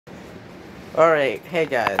Alright, hey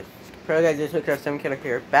guys. Pro guys, this is Killer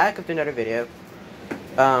here, back with another video.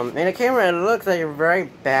 In the camera it looks like very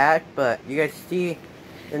bad, but you guys see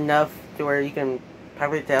enough to where you can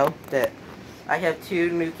probably tell that I have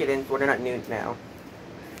two new kittens. Well, they're not new now.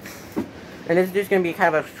 And this is just going to be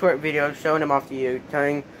kind of a short video showing them off to you,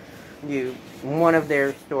 telling you one of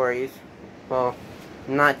their stories. Well,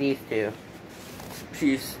 not these two.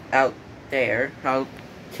 She's out there. I'll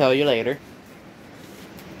tell you later.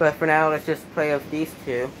 But for now, let's just play with these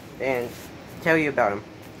two and tell you about them.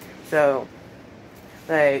 So,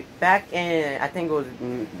 like, back in, I think it was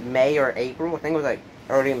May or April, I think it was like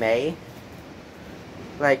early May,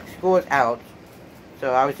 like, school was out,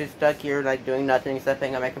 so I was just stuck here, like, doing nothing except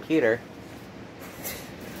playing on my computer.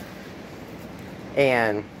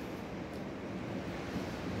 And,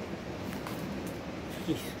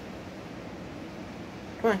 jeez.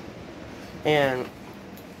 Come on. And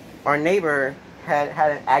our neighbor had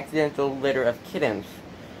an accidental litter of kittens.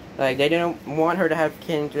 Like, they didn't want her to have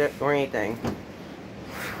kittens or anything.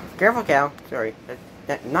 Careful, Cal. Sorry.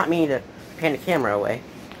 Not meaning to pan the camera away.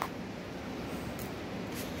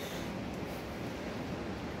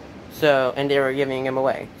 So, and they were giving him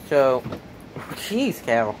away. So, jeez,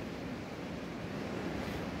 Cal.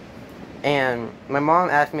 And my mom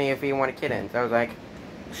asked me if he wanted kittens. I was like,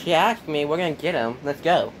 she asked me, we're gonna get them. Let's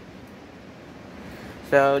go.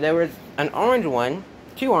 So, there was an orange one.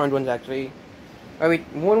 Two orange ones, actually.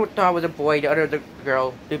 One we thought was a boy, the other was a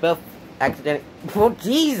girl. They both accidentally... Oh,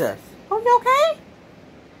 Jesus! Are you okay?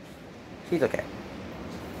 She's okay.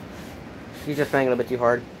 She's just playing a little bit too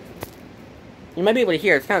hard. You might be able to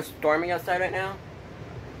hear, it's kind of storming outside right now.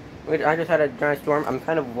 I just had a giant storm. I'm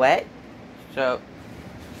kind of wet. So...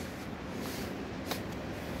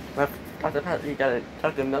 You gotta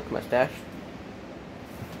talk to Milk Mustache.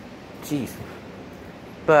 Jeez.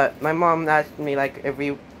 But my mom asked me, like, if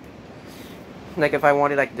I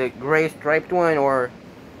wanted, like, the gray striped one or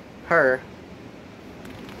her.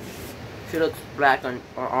 She looks black or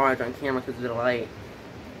orange on camera because of the light.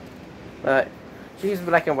 But she's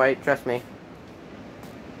black and white, trust me.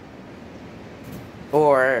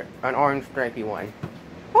 Or an orange stripey one.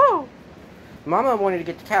 Woo! Mama wanted to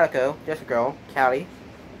get the calico, just a girl, Callie.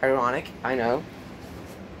 Ironic, I know.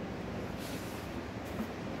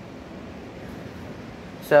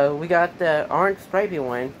 So we got the orange stripey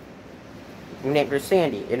one. We named her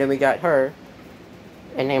Sandy, and then we got her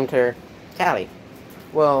and named her Callie.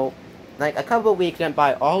 Well, like a couple of weeks went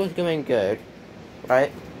by, all was going good,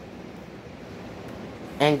 right?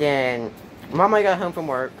 And then Mama got home from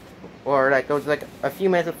work, or like it was like a few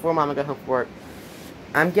minutes before Mama got home from work.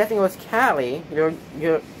 I'm guessing it was Callie.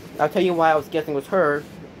 I'll tell you why I was guessing it was her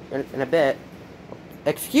in a bit.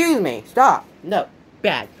 Excuse me, stop. No,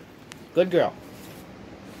 bad. Good girl.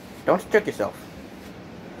 Don't trick yourself.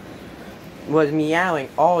 Was meowing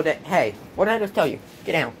all day. Hey, what did I just tell you?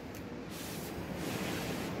 Get down.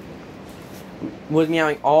 Was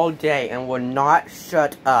meowing all day and would not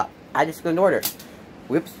shut up. I just ignored her.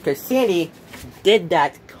 Whoops, because Sandy did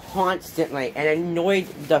that constantly and annoyed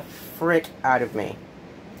the frick out of me.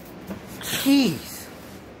 Jeez.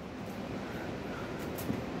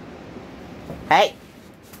 Hey.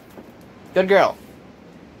 Good girl.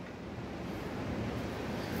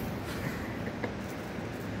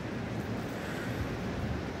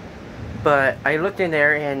 But I looked in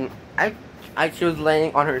there and she was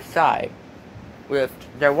laying on her side with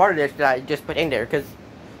their water dish that I just put in there. Because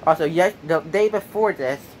also, yes, the day before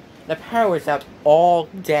this, the power was out all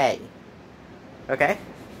day. Okay?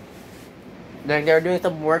 They were doing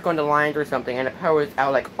some work on the lines or something, and the power was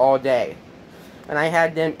out like all day. And I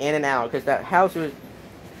had them in and out because that house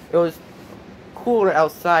was cooler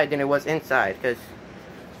outside than it was inside because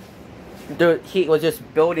the heat was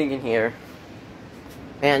just building in here.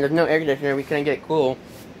 And there's no air conditioner, we couldn't get it cool.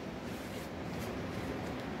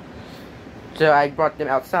 So I brought them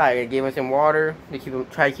outside. I gave them some water to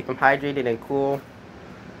try to keep them hydrated and cool.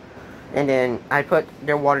 And then I put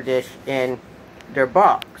their water dish in their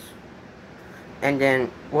box. And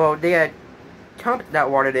then, well, they had dumped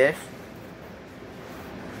that water dish.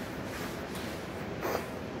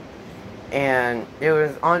 And it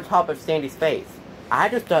was on top of Sandy's face. I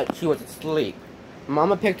just thought she was asleep.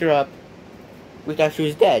 Mama picked her up. We thought she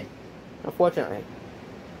was dead, unfortunately.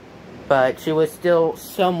 But she was still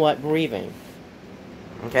somewhat breathing.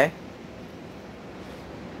 Okay?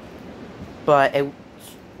 But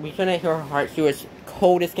we couldn't hear her heart. She was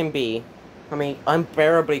cold as can be. I mean,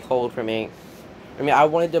 unbearably cold for me. I mean, I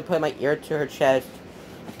wanted to put my ear to her chest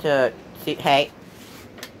to see, hey,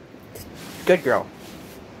 good girl.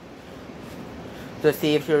 To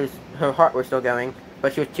see if her heart was still going.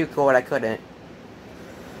 But she was too cold, I couldn't.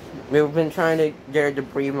 We've been trying to get her to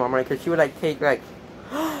breathe normally because she would like take like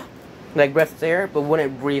breaths air, but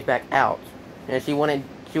wouldn't breathe back out. And she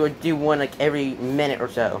would do one like every minute or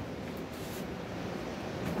so.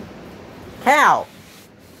 Cow!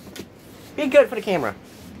 Be good for the camera.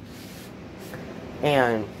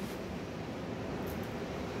 And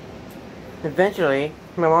eventually,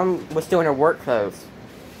 my mom was still in her work clothes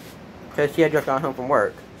because she had just gone home from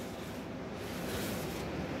work.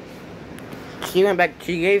 She went back,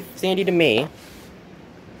 she gave Sandy to me.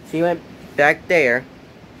 She went back there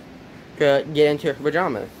to get into her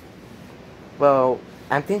pajamas. Well,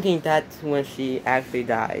 I'm thinking that's when she actually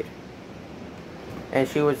died. And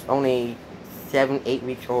she was only 7, 8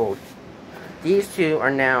 weeks old. These two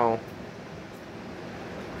are now,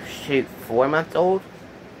 shoot, 4 months old?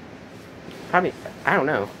 Probably, I don't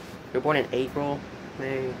know. They were born in April,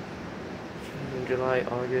 May, June, July,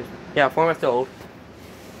 August. Yeah, 4 months old.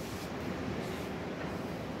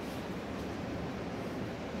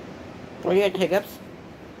 Well, you had hiccups.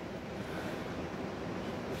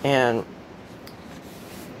 And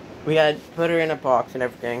we had put her in a box and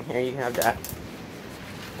everything. Here, you can have that.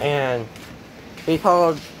 And we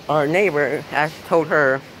called our neighbor, told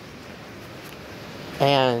her,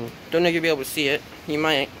 and don't know if you'll be able to see it. You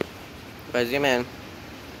might, but zoom in.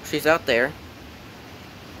 She's out there.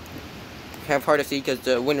 Kind of hard to see because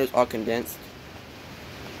the window's all condensed.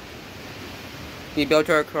 We built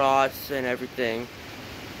her a cross and everything.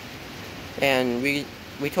 And we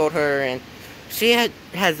told her, and she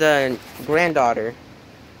has a granddaughter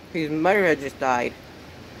whose mother had just died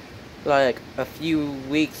like a few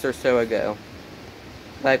weeks or so ago.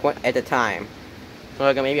 Like what at the time.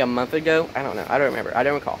 Like maybe a month ago? I don't know. I don't remember. I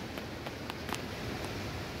don't recall.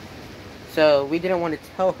 So we didn't want to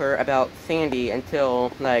tell her about Sandy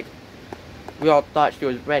until like we all thought she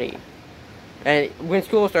was ready. And when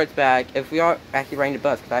school starts back, if we are actually riding the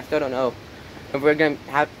bus, because I still don't know if we're going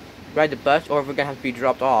to have ride the bus or if we're going to have to be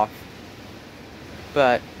dropped off.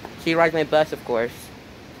 But she rides my bus, of course.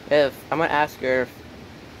 If I'm going to ask her if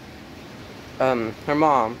her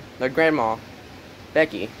mom, her grandma,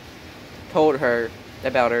 Becky, told her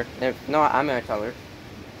about her. And if not, I'm going to tell her.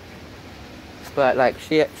 But like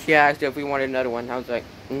she asked if we wanted another one. I was like,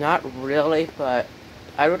 not really, but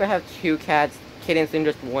I'd rather have 2 kittens than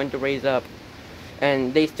just one to raise up.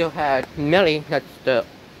 And they still had Millie, that's the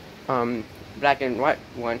black and white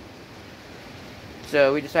one.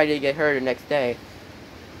 So we decided to get her the next day.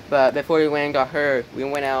 But before we went and got her, we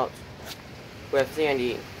went out with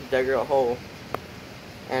Sandy, dug her a hole,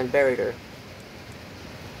 and buried her.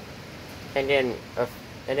 And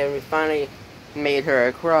then we finally made her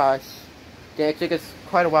a cross. Then it took us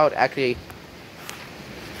quite a while to actually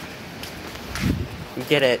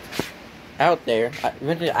get it out there.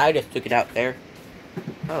 Eventually I just took it out there.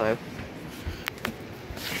 Hello.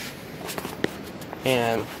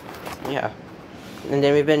 And yeah. And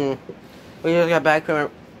then we just got back from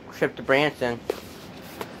a trip to Branson.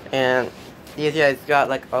 And these guys got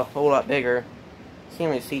like a whole lot bigger.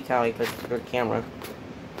 Can't even see Tally because it's the camera.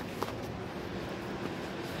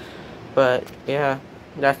 But yeah,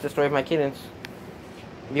 that's the story of my kittens.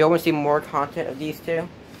 If you want to see more content of these two,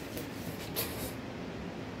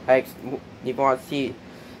 like you want to see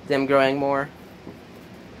them growing more,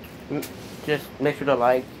 just make sure to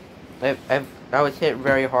like. I was hit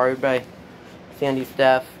very hard by Sandy's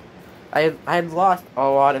death. I've lost a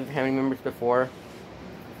lot of family members before,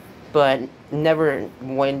 but never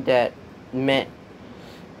one that meant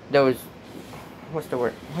those. What's the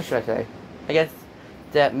word? What should I say? I guess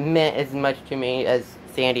that meant as much to me as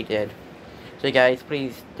Sandy did. So guys,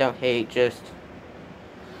 please don't hate. Just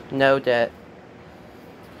know that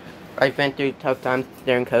I've been through tough times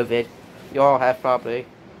during COVID. You all have probably,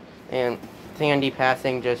 and Sandy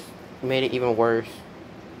passing just made it even worse.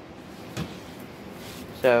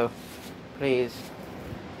 So, please.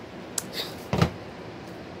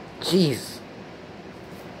 Jeez.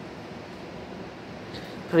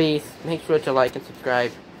 Please, make sure to like and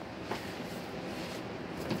subscribe.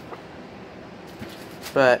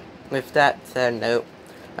 But, with that said note,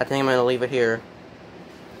 I think I'm going to leave it here.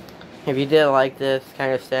 If you did like this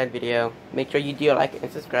kind of sad video, make sure you do like it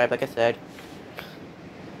and subscribe, like I said.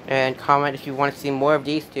 And comment if you want to see more of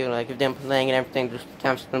these two, like of them playing and everything, just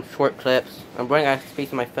kind of some short clips. I'm running out of space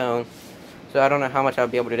on my phone, so I don't know how much I'll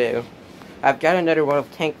be able to do. I've got another World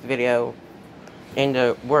of Tanks video in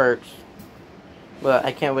the works, but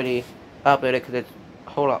I can't really upload it because it's a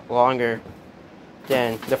whole lot longer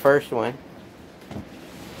than the first one.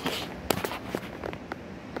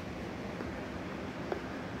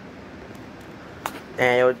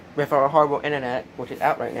 And with our horrible internet, which is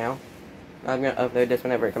out right now, I'm going to upload this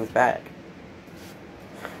whenever it comes back.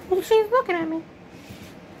 She's looking at me.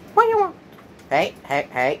 What do you want? Hey, hey,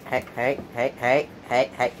 hey, hey, hey, hey, hey,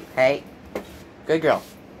 hey, hey, hey. Good girl.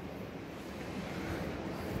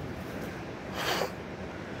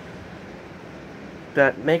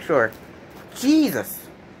 But make sure. Jesus!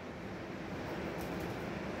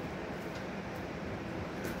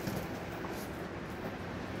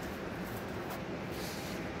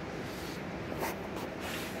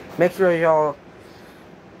 Make sure y'all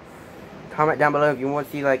comment down below if you want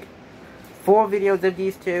to see like full videos of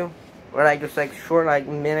these two, or like just like short, like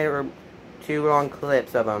minute or two long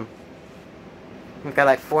clips of them. We've got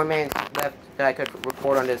like 4 minutes left that I could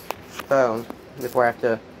record on this phone before I have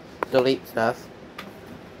to delete stuff.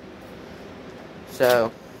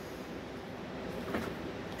 So,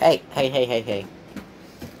 hey, hey, hey, hey, hey.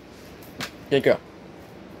 Good girl.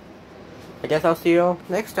 I guess I'll see you all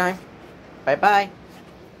next time. Bye bye.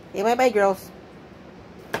 Hey, bye bye, girls.